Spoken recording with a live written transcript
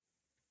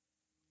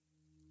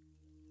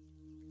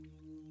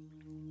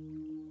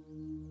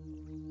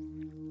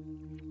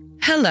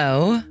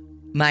Hello,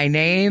 my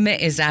name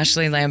is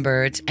Ashley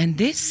Lambert, and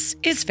this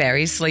is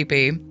Fairies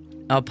Sleepy,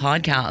 a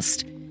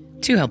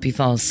podcast to help you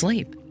fall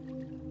asleep.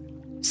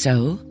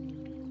 So,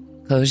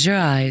 close your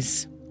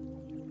eyes,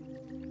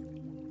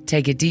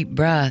 take a deep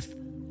breath,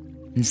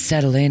 and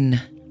settle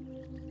in,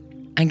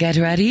 and get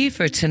ready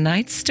for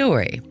tonight's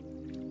story,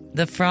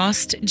 The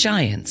Frost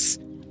Giants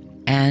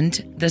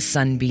and the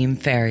Sunbeam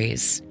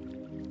Fairies.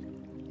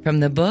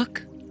 From the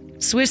book,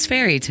 Swiss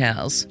Fairy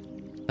Tales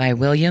by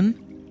William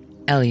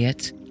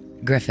Elliot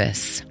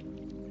Griffiths.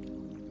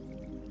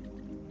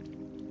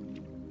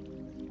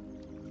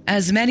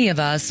 As many of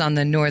us on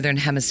the Northern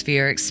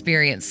Hemisphere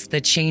experience the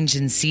change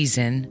in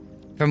season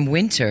from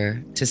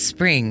winter to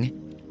spring,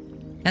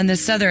 and the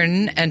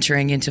Southern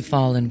entering into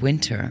fall and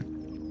winter,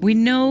 we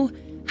know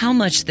how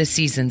much the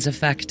seasons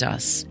affect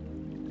us.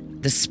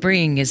 The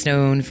spring is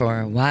known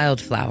for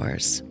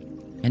wildflowers,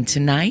 and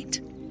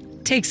tonight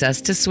takes us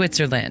to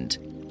Switzerland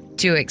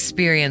to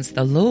experience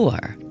the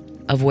lore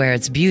of where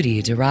its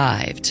beauty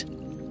derived,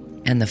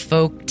 and the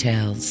folk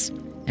tales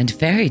and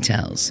fairy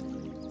tales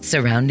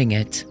surrounding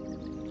it.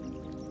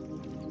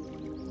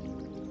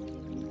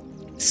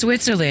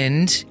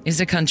 Switzerland is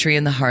a country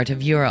in the heart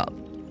of Europe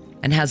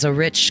and has a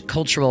rich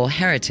cultural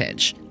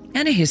heritage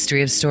and a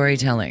history of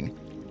storytelling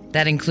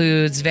that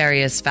includes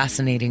various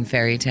fascinating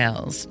fairy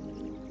tales.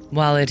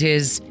 While it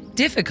is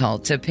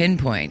difficult to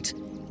pinpoint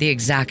the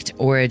exact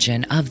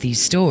origin of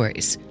these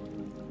stories,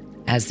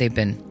 as they've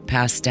been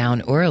passed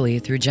down orally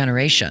through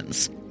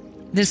generations,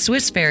 the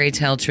Swiss fairy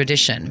tale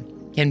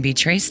tradition can be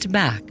traced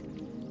back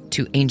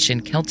to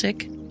ancient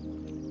Celtic,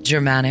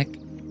 Germanic,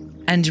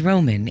 and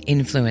Roman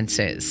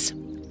influences.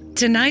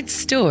 Tonight's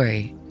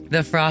story,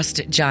 The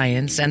Frost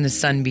Giants and the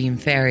Sunbeam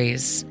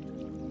Fairies,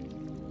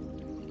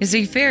 is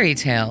a fairy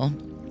tale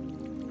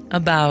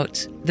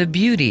about the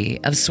beauty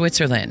of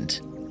Switzerland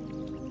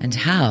and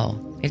how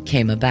it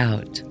came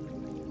about.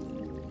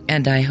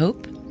 And I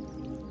hope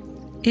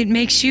it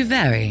makes you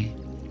very,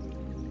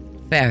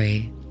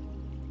 very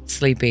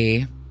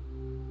sleepy.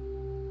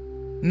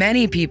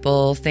 Many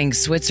people think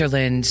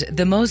Switzerland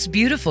the most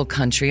beautiful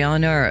country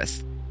on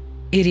earth.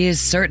 It is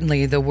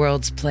certainly the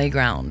world's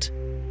playground.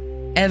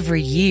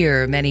 Every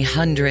year, many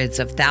hundreds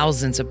of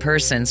thousands of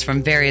persons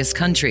from various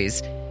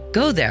countries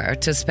go there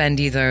to spend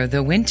either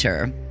the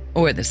winter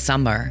or the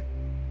summer.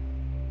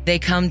 They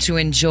come to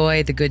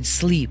enjoy the good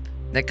sleep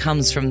that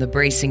comes from the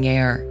bracing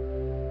air,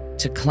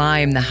 to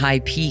climb the high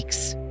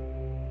peaks,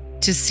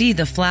 to see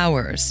the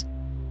flowers,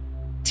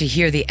 to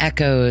hear the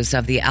echoes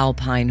of the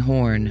alpine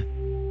horn,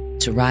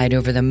 to ride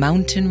over the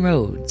mountain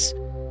roads,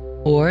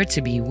 or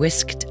to be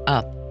whisked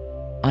up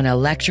on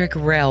electric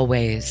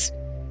railways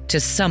to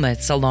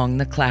summits along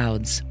the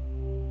clouds.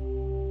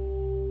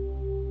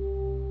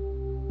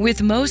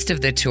 With most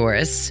of the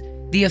tourists,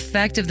 the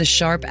effect of the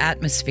sharp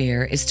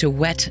atmosphere is to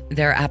whet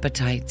their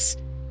appetites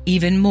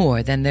even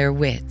more than their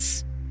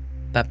wits.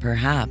 But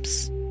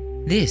perhaps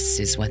this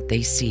is what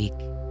they seek.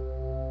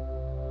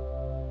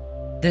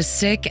 The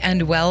sick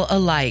and well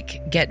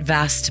alike get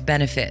vast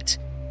benefit.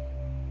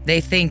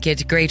 They think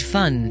it great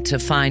fun to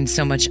find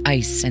so much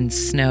ice and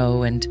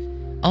snow and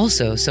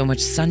also so much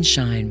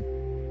sunshine,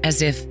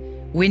 as if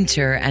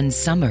winter and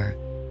summer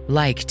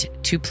liked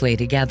to play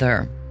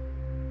together.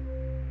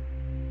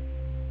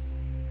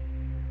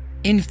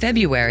 In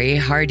February,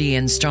 hardy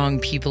and strong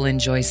people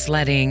enjoy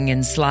sledding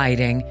and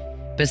sliding,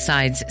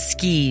 besides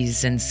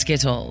skis and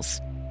skittles,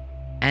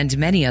 and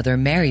many other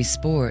merry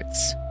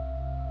sports.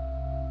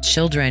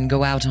 Children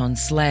go out on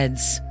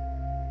sleds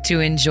to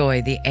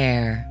enjoy the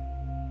air.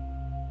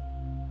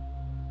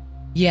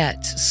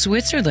 Yet,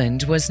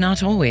 Switzerland was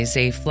not always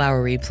a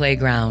flowery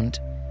playground,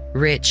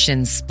 rich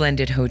in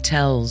splendid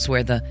hotels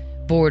where the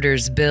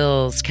boarders'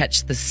 bills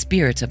catch the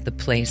spirit of the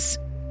place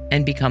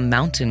and become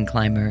mountain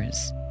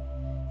climbers.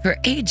 For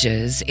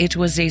ages, it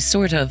was a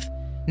sort of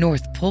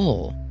North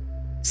Pole,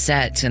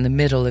 set in the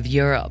middle of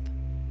Europe,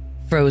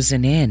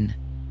 frozen in,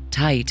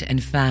 tight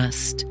and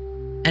fast,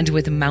 and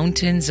with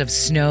mountains of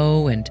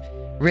snow and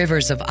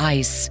rivers of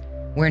ice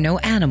where no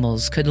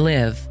animals could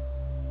live.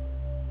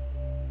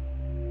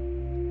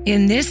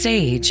 In this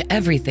age,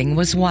 everything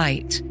was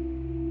white.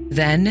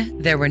 Then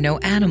there were no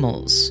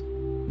animals,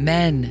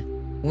 men,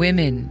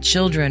 women,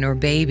 children, or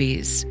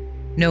babies,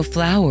 no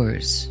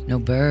flowers, no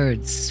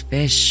birds,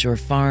 fish, or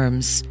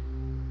farms,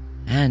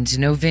 and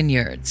no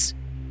vineyards,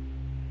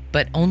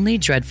 but only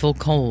dreadful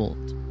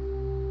cold,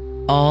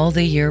 all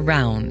the year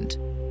round,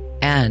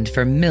 and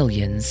for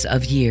millions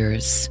of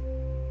years.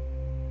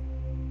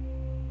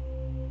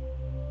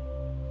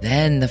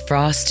 Then the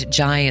frost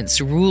giants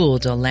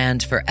ruled a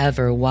land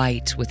forever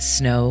white with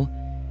snow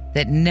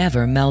that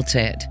never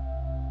melted,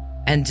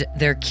 and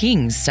their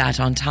kings sat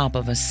on top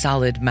of a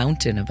solid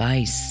mountain of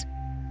ice.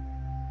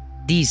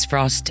 These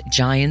frost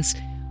giants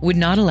would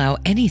not allow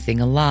anything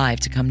alive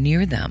to come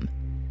near them.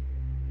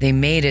 They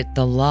made it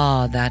the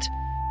law that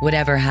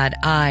whatever had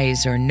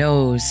eyes or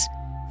nose,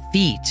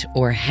 feet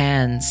or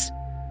hands,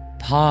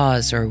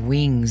 paws or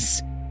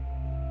wings,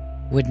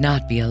 would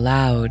not be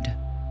allowed.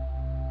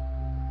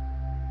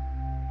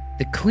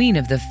 The queen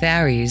of the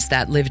fairies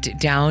that lived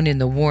down in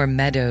the warm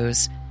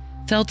meadows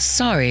felt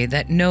sorry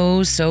that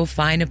no so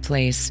fine a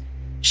place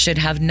should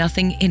have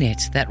nothing in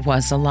it that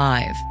was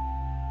alive,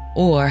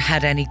 or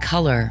had any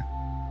color,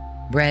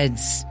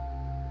 reds,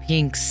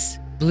 pinks,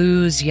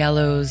 blues,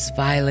 yellows,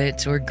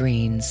 violet, or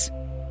greens.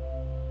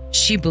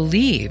 She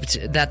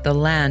believed that the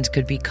land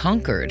could be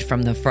conquered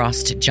from the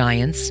frost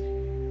giants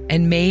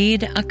and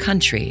made a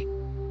country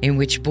in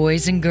which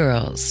boys and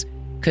girls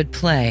could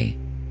play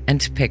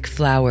and pick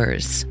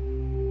flowers.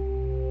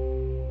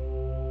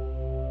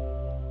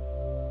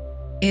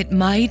 It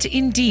might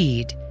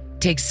indeed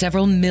take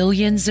several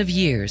millions of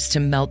years to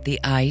melt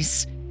the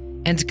ice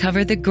and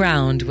cover the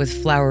ground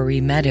with flowery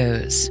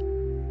meadows.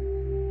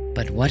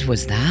 But what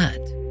was that?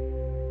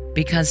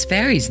 Because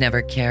fairies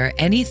never care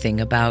anything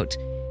about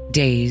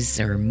days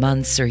or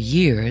months or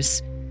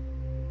years.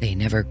 They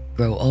never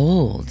grow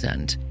old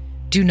and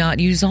do not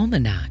use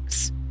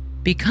almanacs,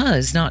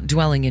 because not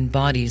dwelling in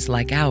bodies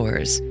like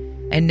ours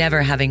and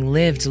never having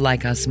lived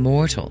like us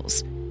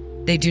mortals,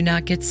 they do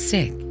not get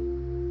sick.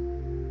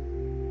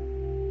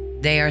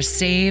 They are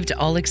saved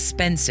all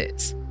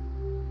expenses,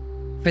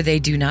 for they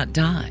do not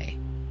die.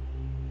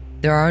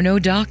 There are no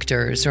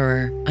doctors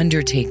or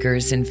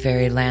undertakers in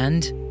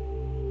fairyland,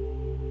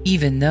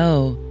 even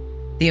though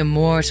the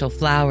immortal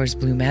flowers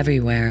bloom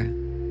everywhere.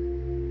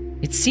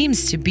 It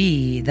seems to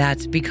be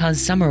that because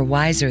some are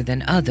wiser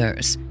than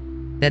others,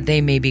 that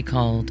they may be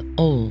called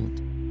old.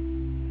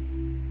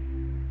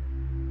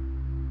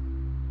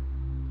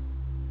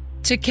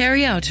 To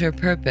carry out her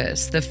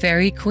purpose, the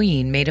fairy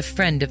queen made a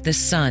friend of the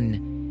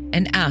sun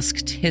and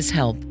asked his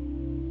help.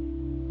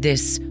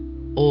 This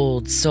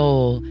old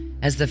soul,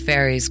 as the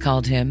fairies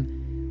called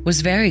him,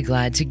 was very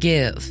glad to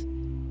give,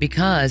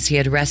 because he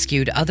had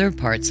rescued other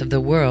parts of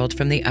the world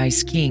from the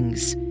Ice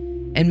Kings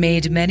and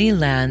made many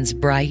lands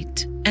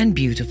bright and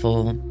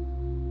beautiful.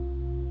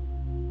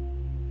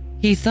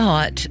 He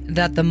thought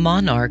that the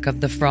monarch of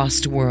the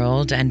frost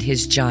world and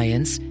his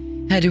giants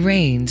had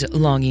reigned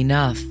long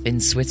enough in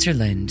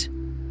Switzerland.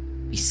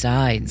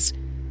 Besides,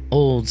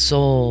 Old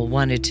Soul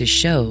wanted to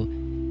show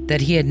that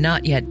he had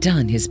not yet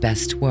done his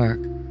best work.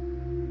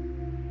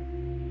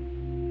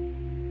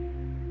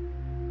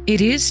 It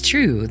is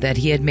true that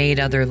he had made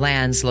other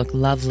lands look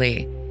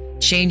lovely,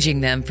 changing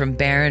them from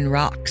barren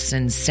rocks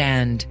and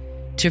sand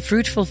to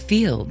fruitful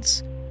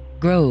fields,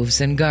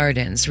 groves and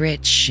gardens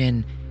rich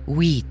in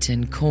wheat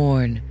and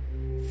corn,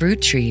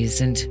 fruit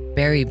trees and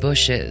berry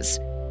bushes.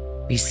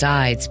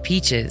 Besides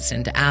peaches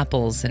and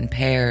apples and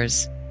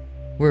pears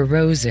were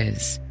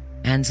roses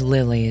and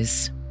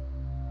lilies.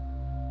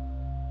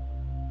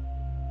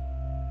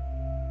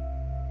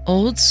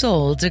 Old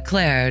Soul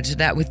declared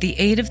that with the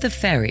aid of the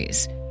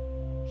fairies,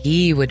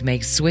 he would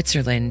make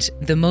Switzerland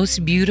the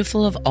most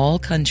beautiful of all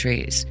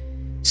countries,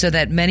 so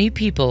that many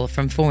people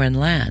from foreign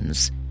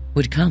lands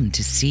would come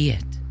to see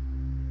it.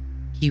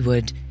 He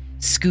would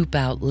scoop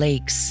out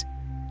lakes,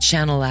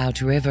 channel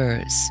out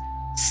rivers,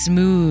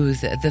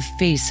 smooth the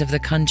face of the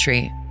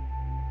country,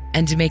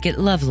 and make it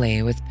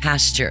lovely with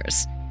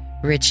pastures,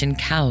 rich in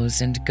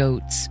cows and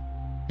goats,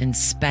 and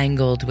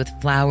spangled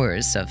with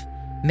flowers of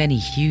many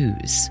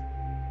hues.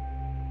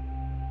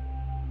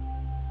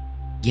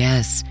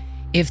 Yes,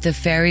 if the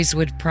fairies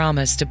would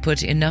promise to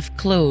put enough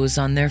clothes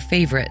on their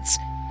favorites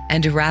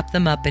and wrap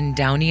them up in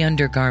downy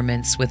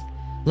undergarments with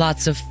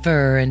lots of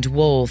fur and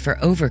wool for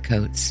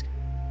overcoats,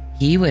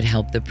 he would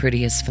help the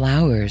prettiest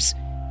flowers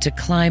to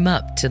climb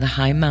up to the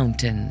high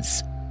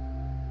mountains.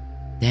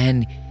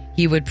 Then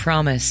he would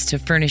promise to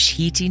furnish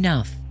heat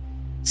enough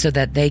so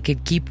that they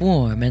could keep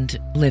warm and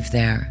live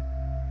there.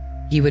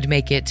 He would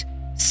make it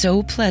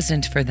so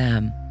pleasant for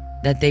them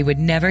that they would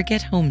never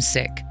get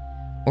homesick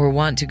or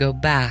want to go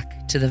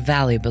back to the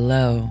valley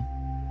below.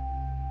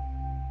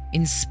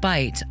 In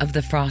spite of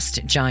the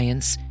frost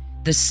giants,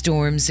 the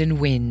storms and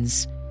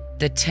winds,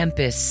 the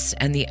tempests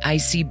and the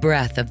icy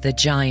breath of the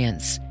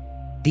giants,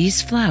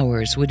 these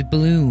flowers would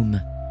bloom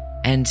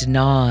and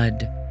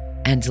nod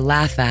and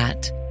laugh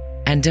at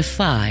and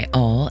defy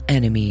all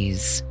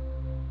enemies.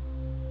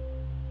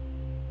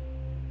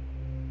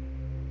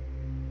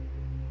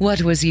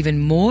 What was even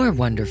more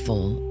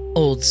wonderful,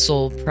 Old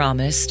Soul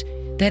promised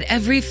that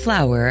every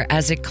flower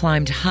as it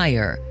climbed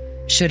higher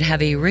should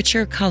have a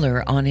richer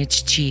color on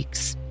its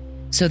cheeks,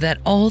 so that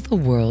all the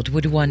world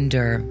would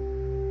wonder.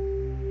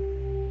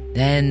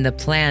 Then the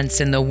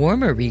plants in the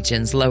warmer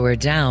regions lower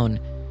down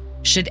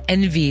should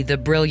envy the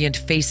brilliant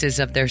faces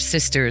of their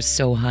sisters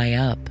so high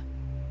up.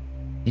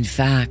 In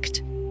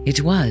fact,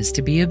 it was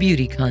to be a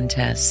beauty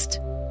contest.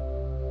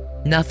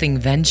 Nothing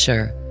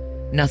venture,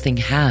 nothing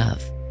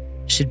have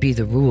should be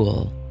the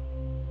rule.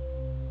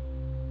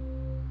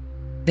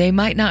 They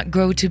might not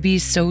grow to be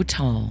so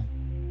tall.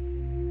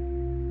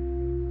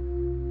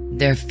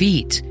 Their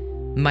feet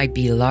might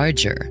be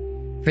larger,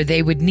 for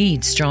they would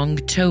need strong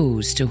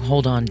toes to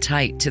hold on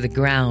tight to the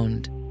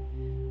ground.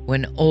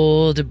 When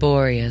old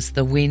Boreas,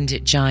 the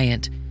wind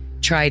giant,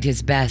 tried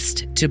his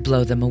best to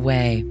blow them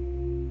away.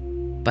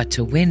 But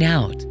to win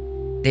out,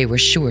 they were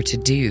sure to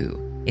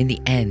do in the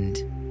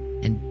end.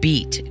 and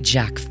beat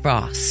Jack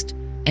Frost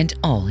and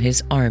all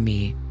his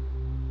army.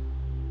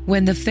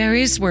 When the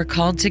fairies were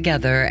called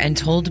together and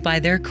told by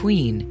their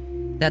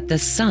queen that the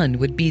sun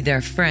would be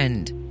their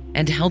friend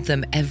and help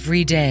them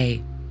every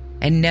day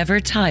and never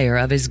tire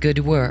of his good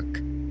work,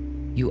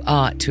 you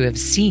ought to have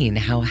seen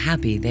how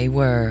happy they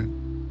were.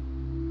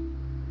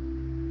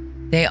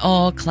 They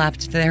all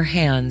clapped their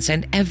hands,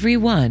 and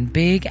everyone,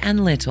 big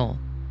and little,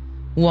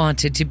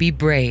 wanted to be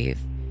brave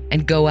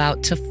and go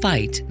out to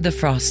fight the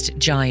frost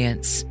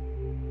giants.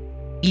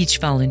 Each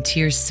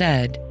volunteer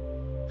said,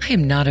 "I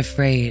am not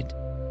afraid.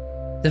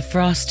 The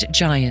frost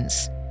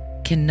giants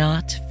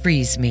cannot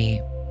freeze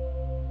me."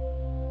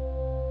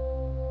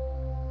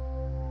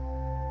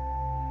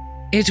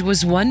 It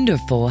was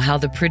wonderful how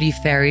the pretty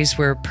fairies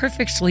were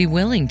perfectly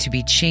willing to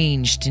be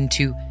changed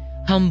into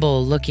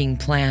humble-looking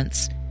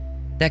plants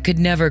that could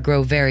never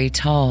grow very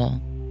tall,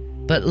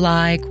 but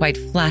lie quite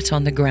flat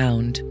on the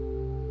ground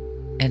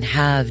and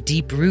have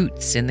deep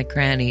roots in the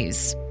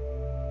crannies.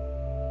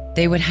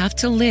 They would have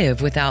to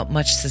live without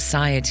much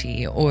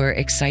society or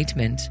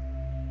excitement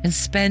and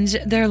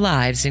spend their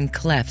lives in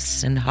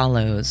clefts and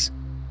hollows.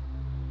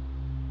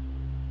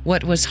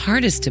 What was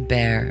hardest to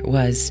bear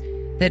was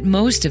that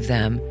most of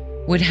them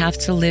would have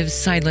to live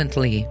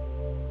silently,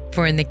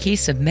 for in the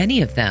case of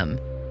many of them,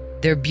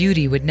 their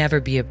beauty would never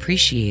be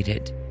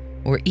appreciated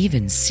or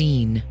even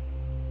seen.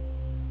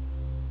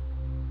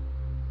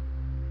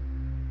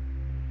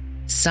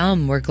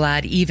 Some were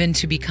glad even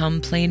to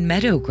become plain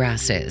meadow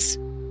grasses.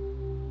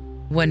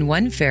 When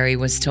one fairy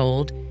was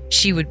told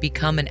she would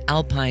become an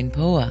alpine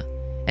poa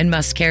and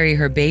must carry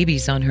her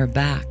babies on her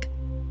back,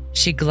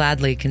 she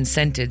gladly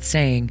consented,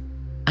 saying,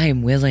 "I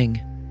am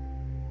willing."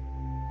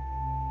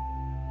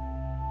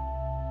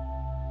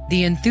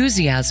 The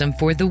enthusiasm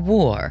for the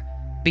war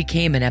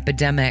became an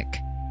epidemic.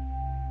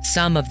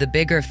 Some of the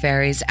bigger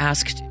fairies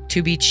asked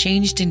to be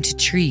changed into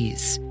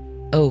trees: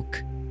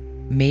 oak,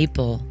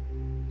 maple,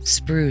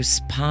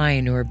 spruce,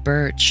 pine, or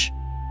birch.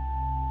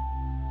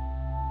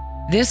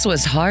 This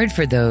was hard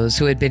for those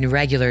who had been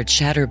regular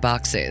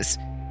chatterboxes,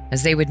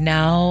 as they would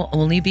now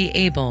only be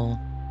able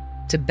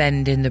to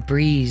bend in the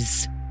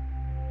breeze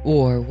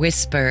or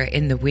whisper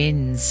in the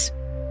winds,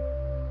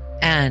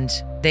 and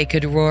they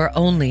could roar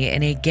only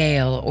in a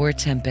gale or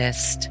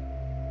tempest.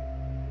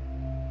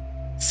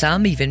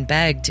 Some even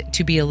begged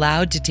to be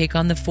allowed to take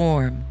on the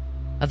form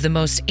of the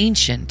most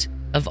ancient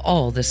of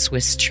all the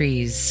Swiss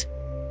trees.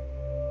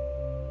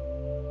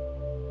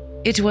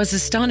 It was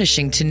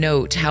astonishing to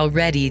note how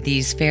ready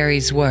these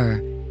fairies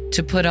were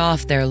to put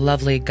off their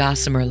lovely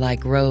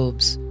gossamer-like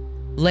robes,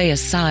 lay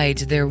aside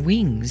their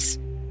wings,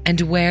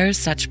 and wear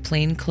such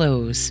plain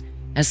clothes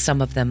as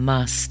some of them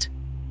must,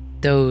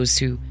 those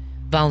who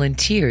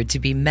volunteered to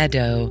be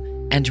meadow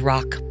and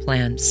rock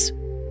plants.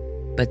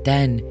 But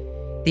then,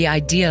 the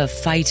idea of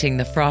fighting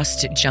the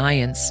frost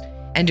giants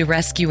and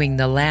rescuing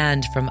the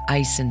land from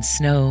ice and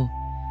snow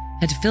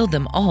had filled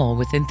them all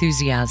with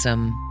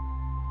enthusiasm.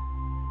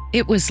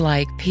 It was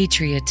like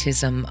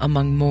patriotism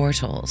among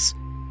mortals,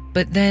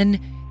 but then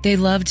they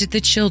loved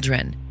the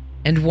children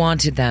and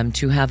wanted them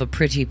to have a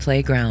pretty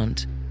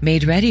playground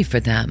made ready for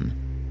them,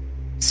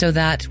 so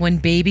that when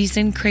babies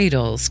in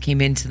cradles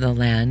came into the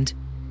land,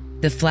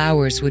 the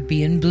flowers would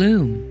be in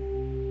bloom,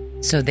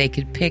 so they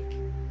could pick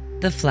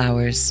the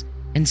flowers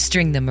and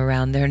string them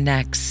around their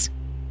necks.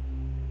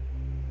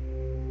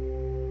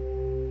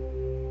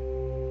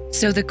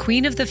 So the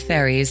Queen of the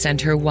Fairies and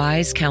her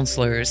wise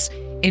counselors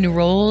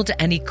enrolled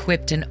and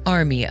equipped an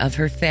army of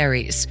her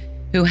fairies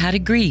who had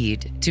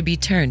agreed to be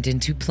turned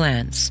into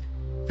plants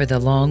for the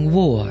long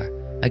war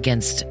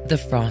against the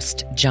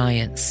frost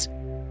giants.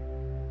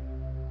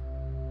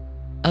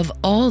 Of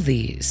all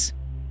these,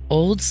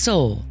 Old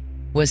Soul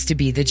was to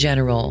be the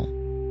general.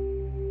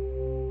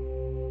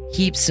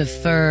 Heaps of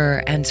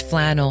fur and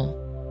flannel,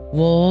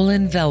 wool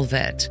and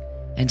velvet,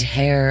 and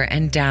hair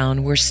and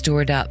down were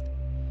stored up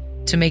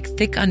to make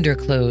thick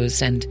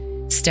underclothes and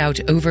stout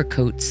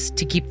overcoats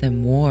to keep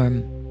them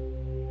warm,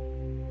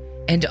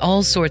 and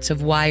all sorts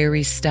of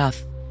wiry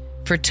stuff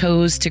for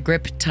toes to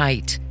grip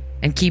tight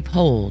and keep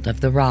hold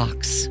of the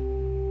rocks.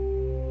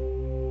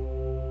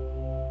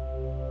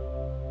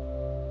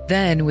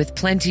 Then, with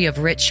plenty of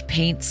rich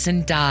paints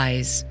and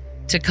dyes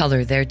to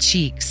color their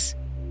cheeks,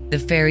 the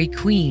fairy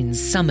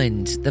queens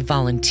summoned the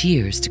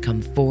volunteers to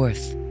come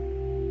forth.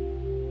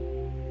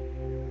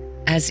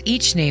 As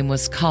each name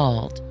was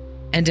called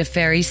and a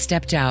fairy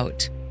stepped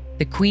out,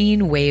 the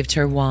queen waved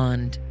her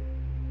wand.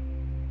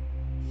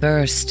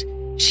 First,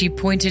 she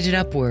pointed it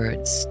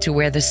upwards to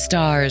where the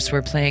stars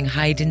were playing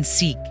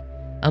hide-and-seek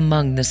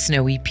among the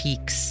snowy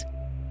peaks.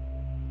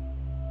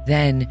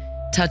 Then,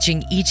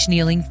 touching each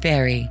kneeling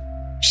fairy,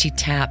 she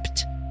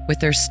tapped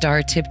with her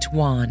star-tipped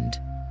wand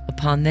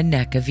upon the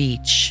neck of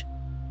each.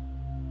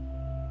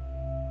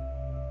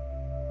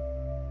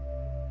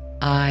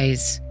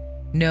 Eyes,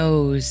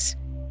 nose,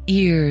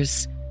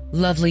 ears,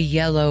 lovely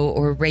yellow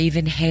or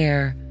raven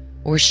hair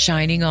or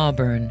shining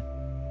auburn,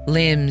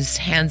 limbs,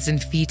 hands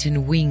and feet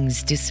and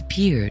wings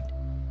disappeared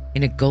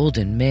in a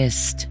golden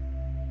mist.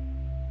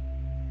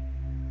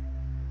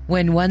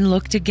 When one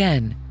looked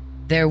again,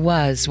 there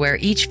was, where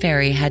each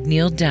fairy had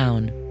kneeled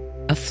down,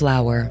 a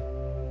flower.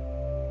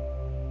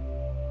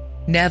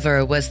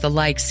 Never was the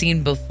like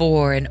seen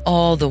before in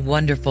all the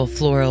wonderful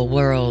floral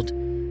world,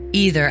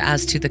 either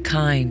as to the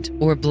kind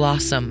or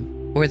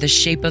blossom or the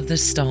shape of the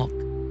stalk,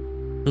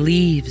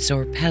 leaves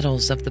or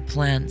petals of the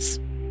plants.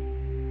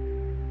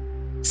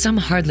 Some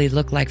hardly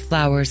looked like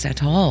flowers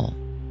at all,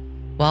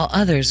 while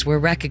others were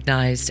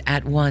recognized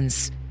at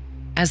once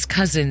as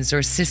cousins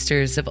or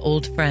sisters of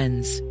old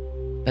friends,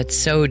 but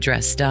so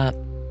dressed up,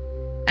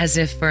 as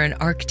if for an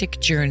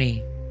Arctic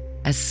journey,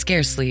 as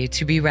scarcely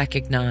to be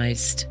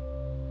recognized.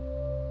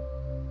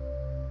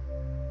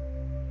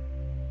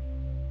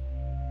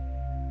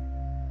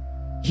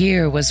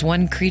 Here was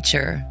one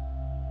creature,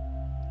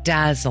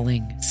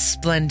 dazzling,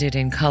 splendid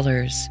in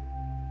colors,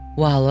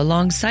 while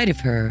alongside of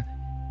her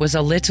was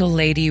a little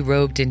lady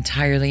robed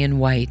entirely in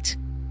white,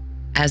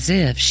 as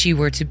if she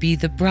were to be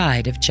the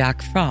bride of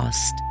Jack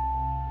Frost,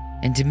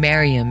 and to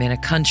marry him in a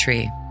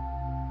country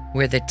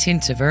where the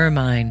tint of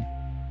ermine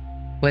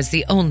was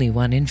the only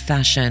one in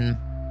fashion.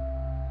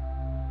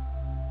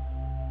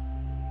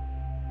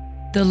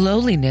 The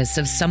lowliness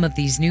of some of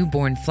these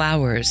newborn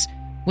flowers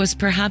was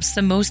perhaps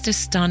the most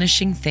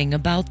astonishing thing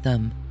about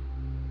them.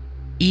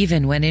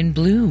 Even when in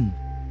bloom,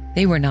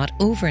 they were not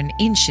over an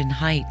inch in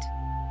height,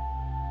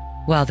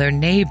 while their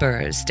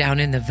neighbors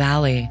down in the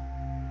valley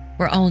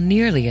were all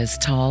nearly as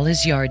tall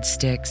as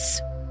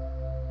yardsticks.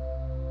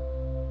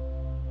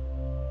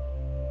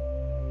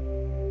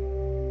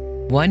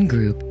 One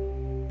group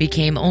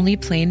became only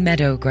plain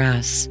meadow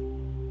grass,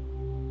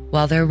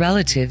 while their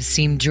relatives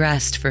seemed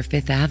dressed for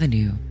Fifth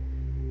Avenue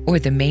or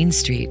the main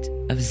street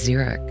of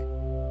Zurich.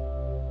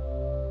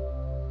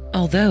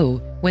 Although,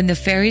 when the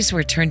fairies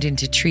were turned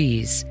into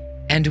trees,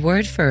 and were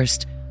at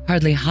first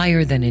hardly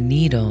higher than a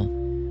needle,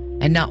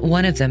 and not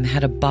one of them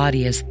had a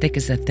body as thick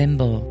as a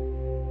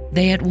thimble,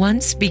 they at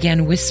once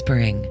began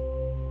whispering,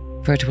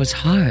 for it was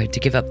hard to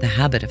give up the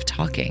habit of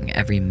talking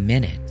every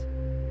minute.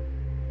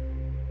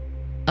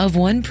 Of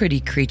one pretty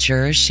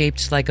creature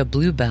shaped like a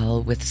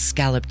bluebell with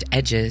scalloped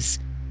edges,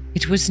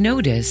 it was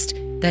noticed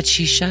that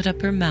she shut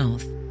up her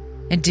mouth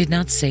and did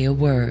not say a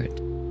word.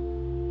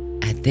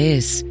 At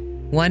this,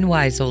 one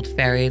wise old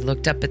fairy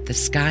looked up at the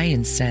sky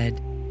and said,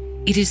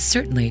 "It is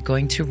certainly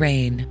going to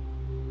rain."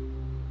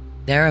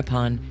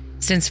 Thereupon,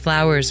 since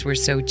flowers were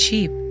so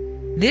cheap,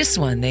 this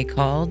one they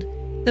called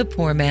the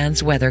poor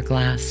man's weather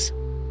glass.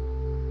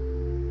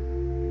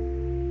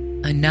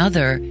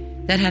 Another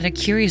that had a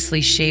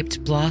curiously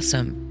shaped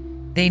blossom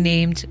they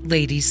named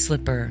Lady's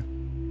Slipper.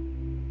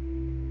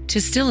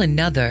 To still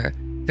another,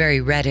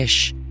 very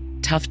reddish,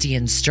 tufty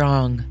and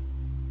strong,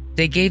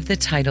 they gave the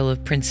title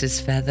of Prince's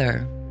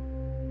Feather,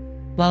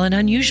 while an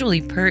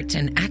unusually pert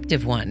and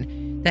active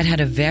one that had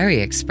a very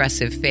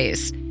expressive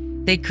face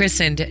they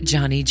christened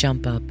Johnny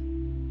Jump Up.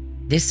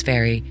 This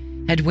fairy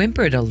had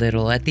whimpered a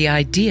little at the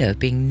idea of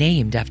being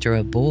named after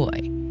a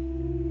boy,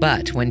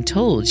 but when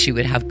told she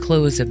would have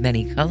clothes of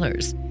many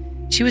colors,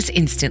 she was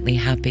instantly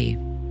happy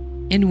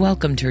and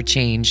welcomed her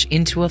change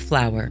into a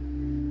flower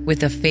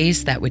with a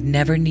face that would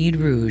never need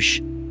rouge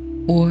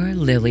or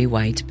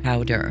lily-white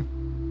powder.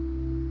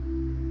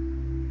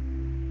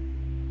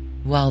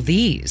 While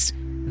these,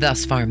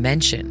 thus far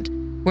mentioned,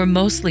 were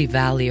mostly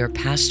valley or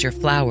pasture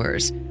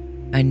flowers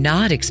and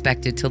not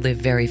expected to live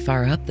very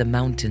far up the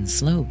mountain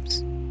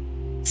slopes,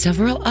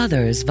 several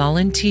others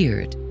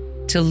volunteered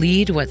to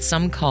lead what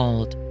some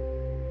called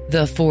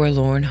the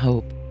Forlorn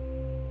Hope.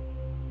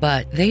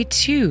 But they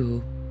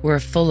too were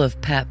full of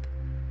pep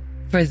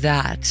for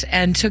that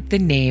and took the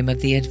name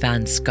of the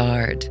Advance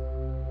Guard.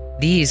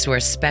 These were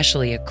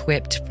specially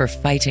equipped for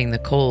fighting the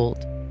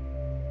cold.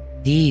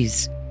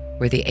 These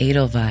were the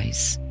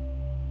Edelweiss,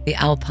 the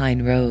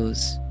Alpine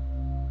Rose.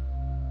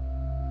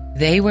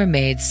 They were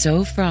made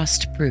so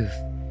frost-proof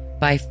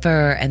by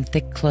fur and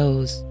thick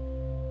clothes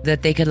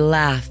that they could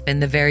laugh in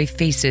the very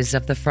faces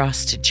of the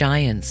frost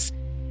giants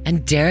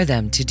and dare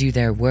them to do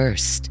their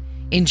worst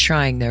in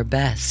trying their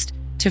best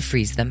to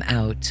freeze them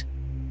out.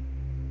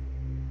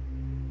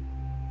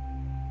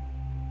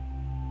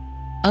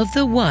 Of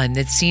the one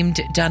that seemed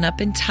done up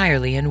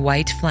entirely in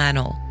white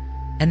flannel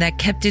and that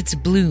kept its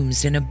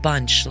blooms in a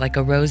bunch like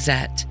a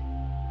rosette,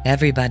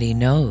 everybody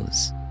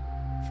knows,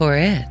 for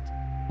it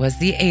was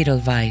the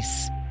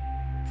Edelweiss,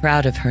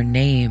 proud of her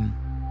name.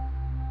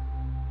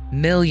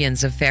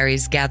 Millions of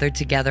fairies gathered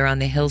together on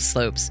the hill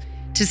slopes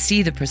to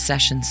see the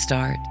procession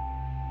start,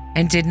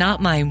 and did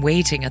not mind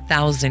waiting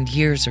 1,000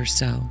 years or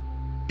so.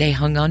 They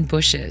hung on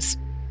bushes,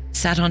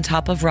 sat on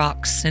top of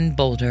rocks and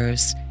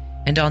boulders,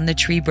 and on the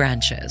tree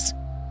branches,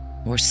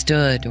 or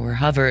stood or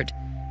hovered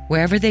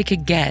wherever they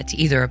could get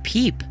either a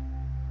peep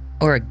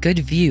or a good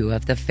view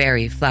of the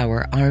fairy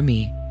flower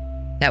army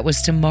that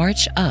was to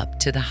march up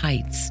to the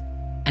heights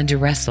and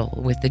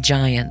wrestle with the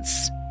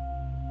giants.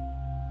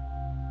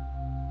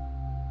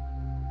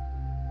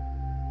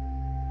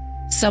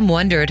 Some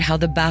wondered how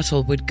the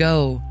battle would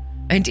go,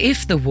 and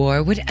if the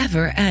war would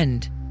ever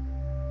end.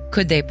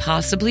 Could they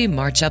possibly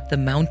march up the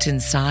mountain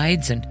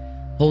sides and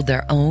hold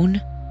their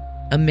own?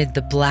 amid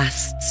the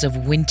blasts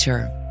of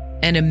winter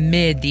and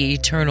amid the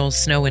eternal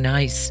snow and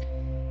ice,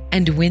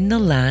 and when the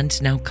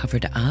land now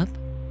covered up?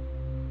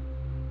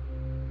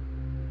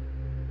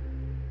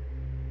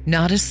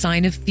 Not a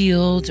sign of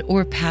field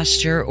or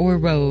pasture or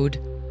road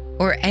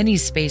or any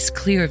space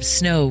clear of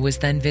snow was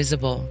then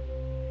visible.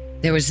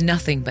 There was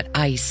nothing but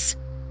ice,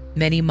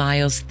 many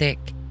miles thick,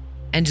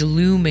 and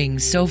looming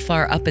so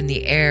far up in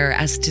the air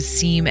as to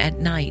seem at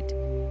night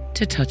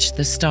to touch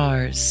the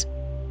stars.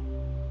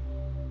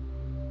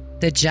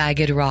 The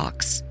jagged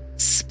rocks,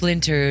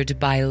 splintered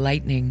by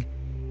lightning,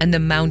 and the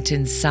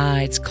mountain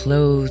sides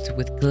clothed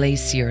with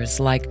glaciers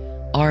like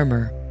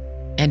armor,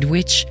 and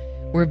which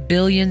were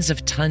billions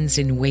of tons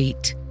in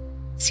weight,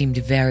 seemed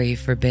very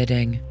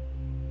forbidding.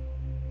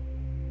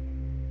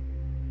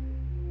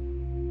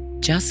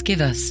 Just give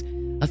us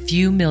a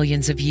few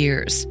millions of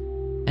years,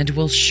 and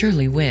we'll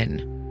surely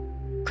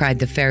win, cried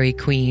the fairy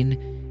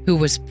queen, who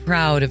was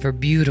proud of her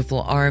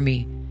beautiful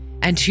army,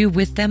 and who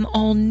with them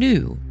all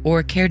knew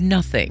or cared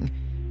nothing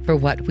for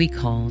what we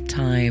call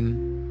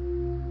time.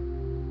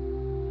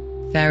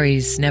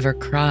 Fairies never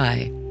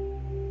cry,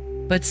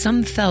 but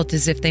some felt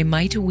as if they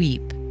might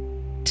weep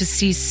to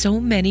see so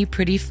many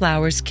pretty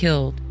flowers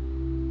killed,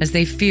 as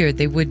they feared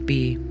they would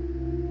be.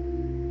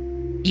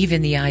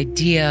 Even the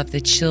idea of the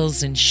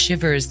chills and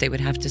shivers they would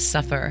have to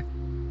suffer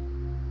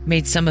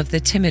made some of the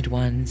timid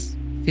ones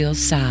feel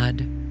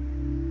sad.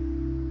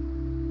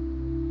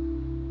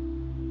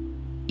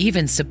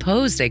 Even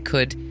suppose they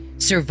could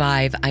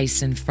survive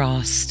ice and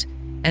frost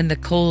and the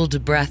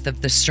cold breath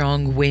of the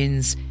strong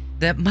winds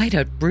that might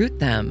uproot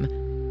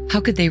them,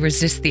 how could they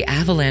resist the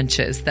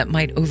avalanches that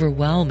might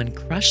overwhelm and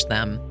crush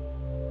them?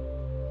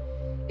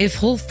 If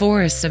whole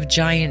forests of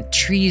giant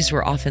trees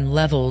were often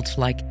leveled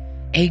like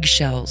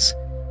eggshells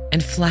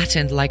and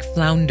flattened like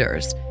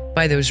flounders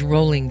by those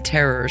rolling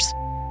terrors,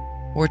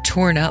 or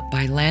torn up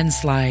by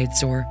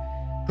landslides, or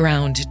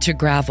ground to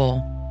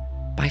gravel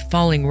by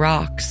falling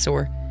rocks,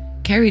 or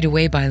carried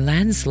away by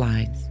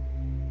landslides,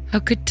 how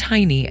could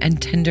tiny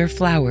and tender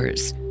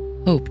flowers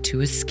hope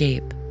to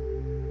escape?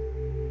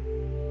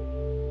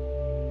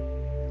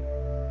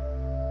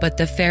 But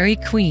the fairy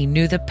queen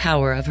knew the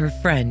power of her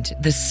friend,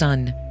 the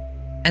sun,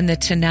 and the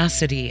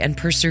tenacity and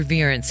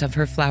perseverance of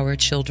her flower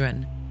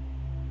children.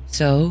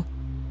 So,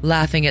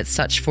 laughing at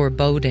such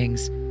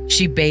forebodings,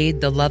 she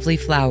bade the lovely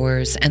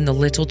flowers and the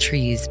little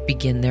trees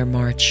begin their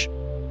march.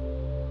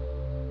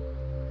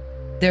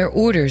 Their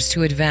orders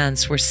to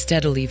advance were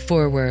steadily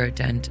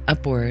forward and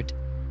upward.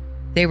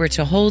 They were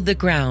to hold the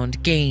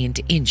ground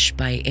gained inch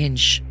by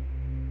inch.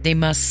 They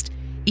must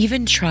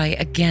even try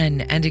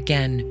again and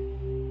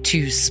again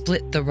to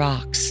split the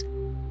rocks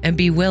and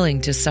be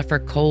willing to suffer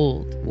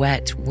cold,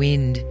 wet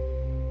wind,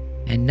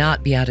 and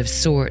not be out of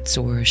sorts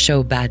or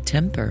show bad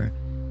temper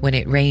when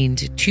it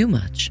rained too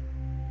much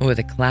or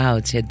the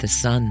clouds hid the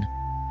sun.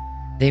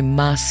 They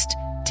must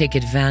take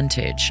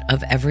advantage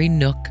of every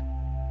nook,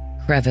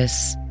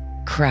 crevice,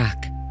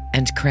 crack,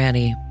 and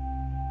cranny.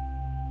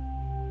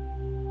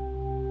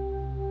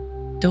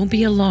 "Don't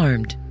be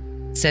alarmed,"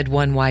 said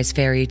one wise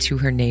fairy to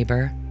her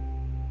neighbor.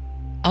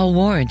 "I'll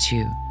warrant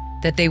you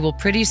that they will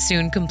pretty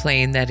soon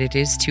complain that it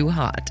is too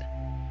hot,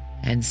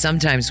 and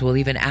sometimes will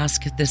even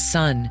ask the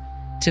sun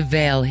to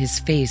veil his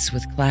face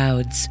with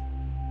clouds."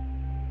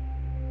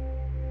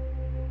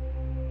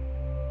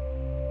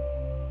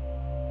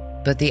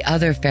 But the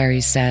other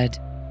fairy said,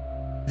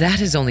 "That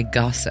is only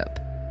gossip,"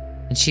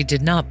 and she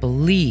did not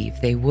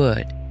believe they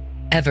would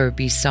ever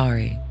be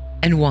sorry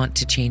and want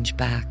to change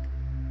back.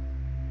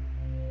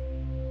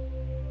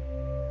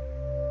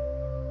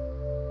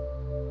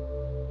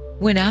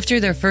 When after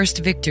their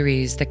first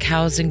victories the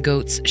cows and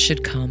goats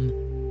should come,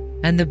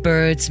 and the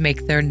birds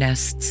make their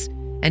nests,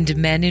 and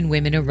men and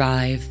women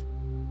arrive,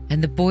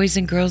 and the boys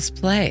and girls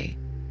play,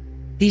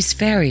 these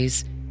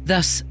fairies,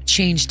 thus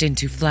changed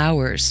into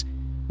flowers,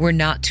 were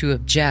not to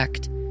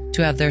object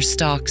to have their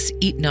stalks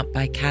eaten up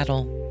by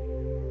cattle,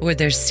 or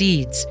their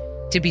seeds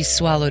to be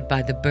swallowed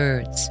by the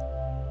birds,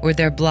 or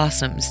their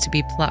blossoms to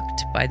be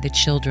plucked by the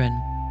children.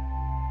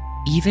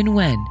 Even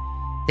when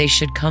they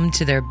should come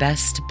to their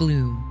best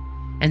bloom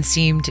and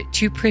seemed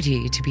too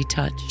pretty to be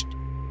touched,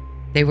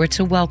 they were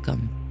to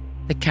welcome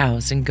the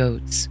cows and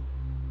goats.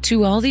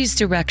 To all these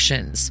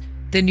directions,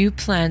 the new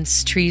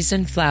plants, trees,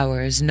 and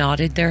flowers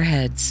nodded their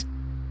heads,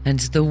 and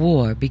the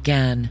war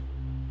began.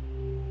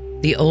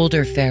 The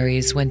older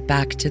fairies went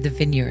back to the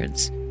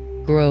vineyards,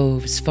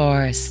 groves,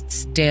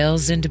 forests,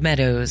 dales, and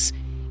meadows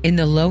in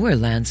the lower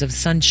lands of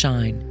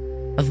sunshine,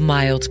 of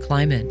mild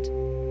climate,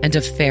 and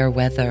of fair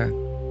weather,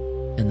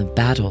 and the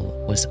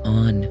battle was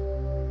on.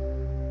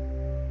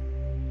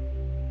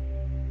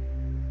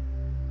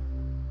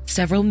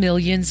 Several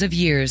millions of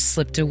years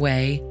slipped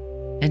away,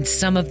 and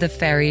some of the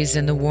fairies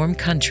in the warm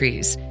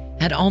countries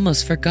had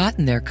almost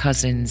forgotten their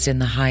cousins in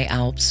the high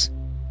Alps.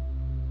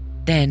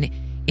 Then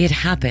it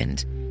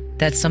happened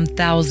that some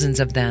thousands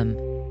of them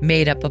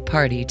made up a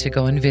party to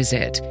go and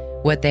visit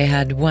what they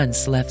had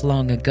once left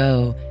long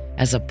ago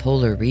as a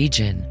polar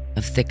region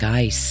of thick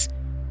ice,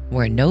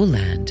 where no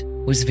land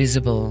was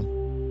visible.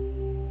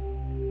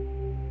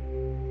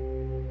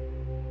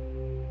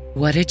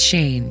 What a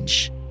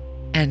change,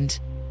 and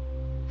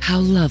how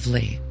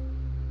lovely.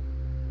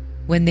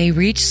 When they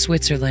reached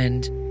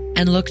Switzerland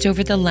and looked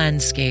over the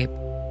landscape,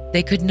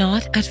 they could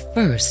not at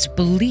first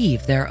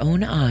believe their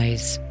own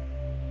eyes.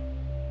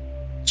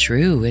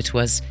 True, it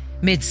was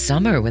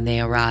midsummer when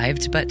they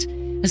arrived, but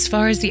as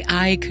far as the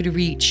eye could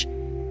reach,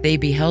 they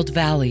beheld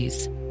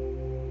valleys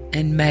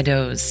and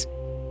meadows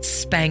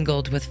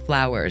spangled with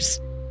flowers,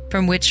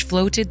 from which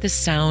floated the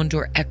sound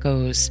or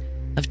echoes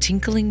of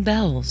tinkling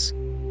bells,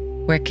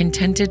 where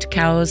contented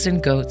cows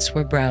and goats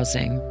were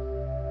browsing.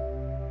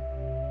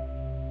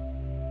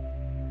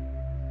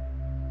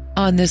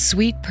 On the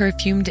sweet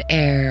perfumed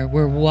air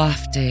were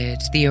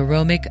wafted the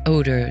aromatic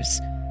odors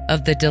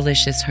of the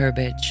delicious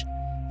herbage,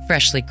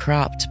 freshly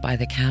cropped by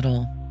the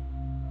cattle.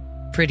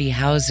 Pretty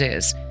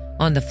houses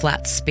on the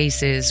flat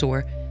spaces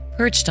or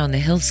perched on the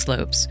hill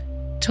slopes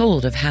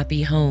told of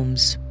happy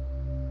homes.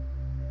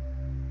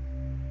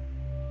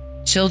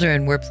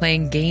 Children were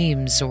playing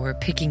games or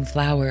picking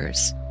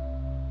flowers.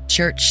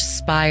 Church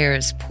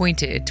spires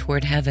pointed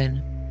toward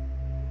heaven.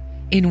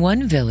 In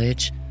one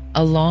village,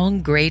 a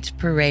long great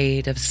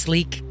parade of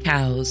sleek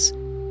cows,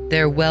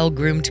 their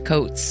well-groomed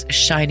coats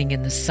shining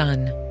in the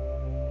sun.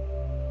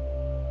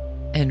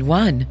 And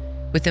one,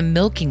 with a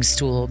milking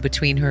stool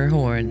between her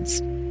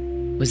horns,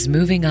 was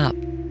moving up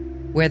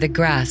where the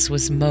grass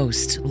was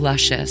most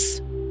luscious.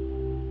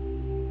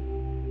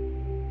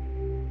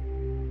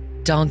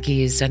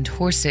 Donkeys and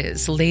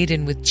horses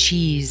laden with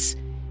cheese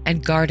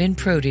and garden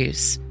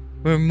produce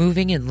were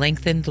moving in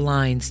lengthened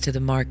lines to the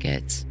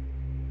markets.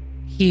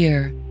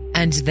 Here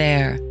and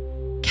there,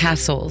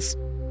 castles,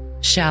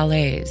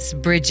 chalets,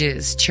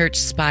 bridges, church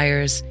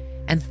spires,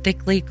 and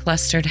thickly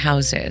clustered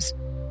houses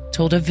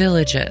told of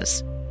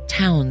villages,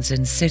 towns,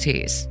 and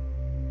cities.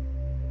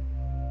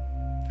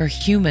 For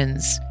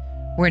humans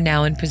were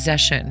now in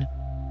possession,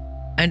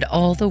 and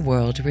all the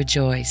world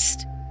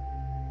rejoiced.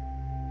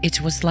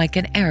 It was like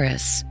an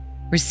heiress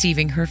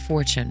receiving her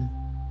fortune,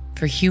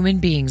 for human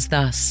beings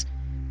thus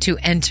to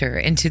enter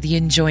into the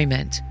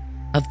enjoyment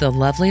of the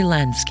lovely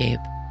landscape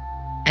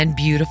and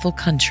beautiful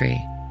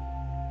country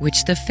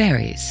which the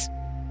fairies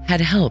had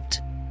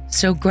helped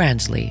so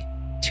grandly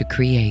to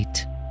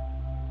create.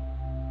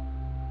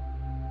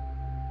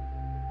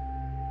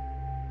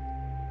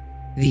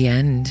 The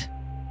end.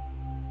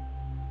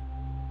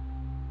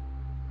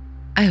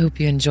 I hope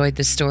you enjoyed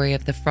the story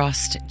of the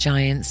frost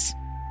giants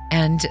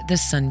and the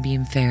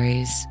Sunbeam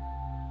fairies,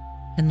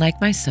 and like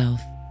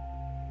myself,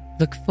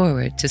 look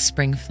forward to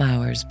spring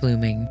flowers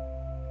blooming.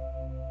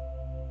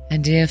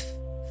 And if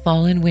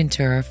fall and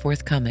winter are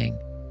forthcoming,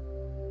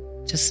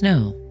 just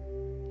know,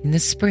 in the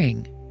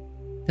spring,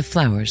 the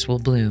flowers will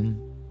bloom.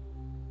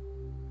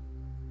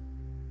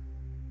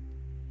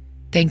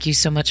 Thank you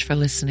so much for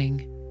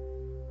listening.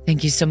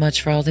 Thank you so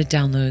much for all the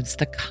downloads,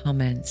 the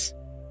comments,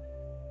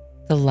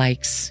 the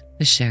likes,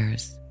 the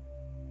shares.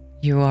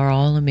 You are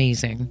all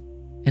amazing,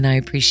 and I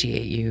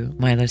appreciate you,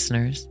 my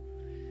listeners.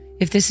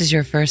 If this is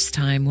your first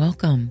time,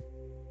 welcome.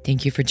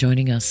 Thank you for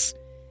joining us,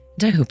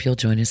 and I hope you'll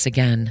join us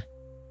again.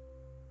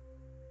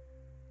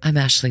 I'm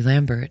Ashley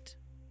Lambert,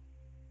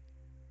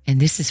 and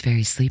this is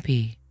Very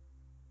Sleepy.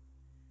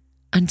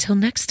 Until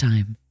next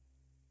time,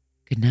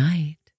 good night.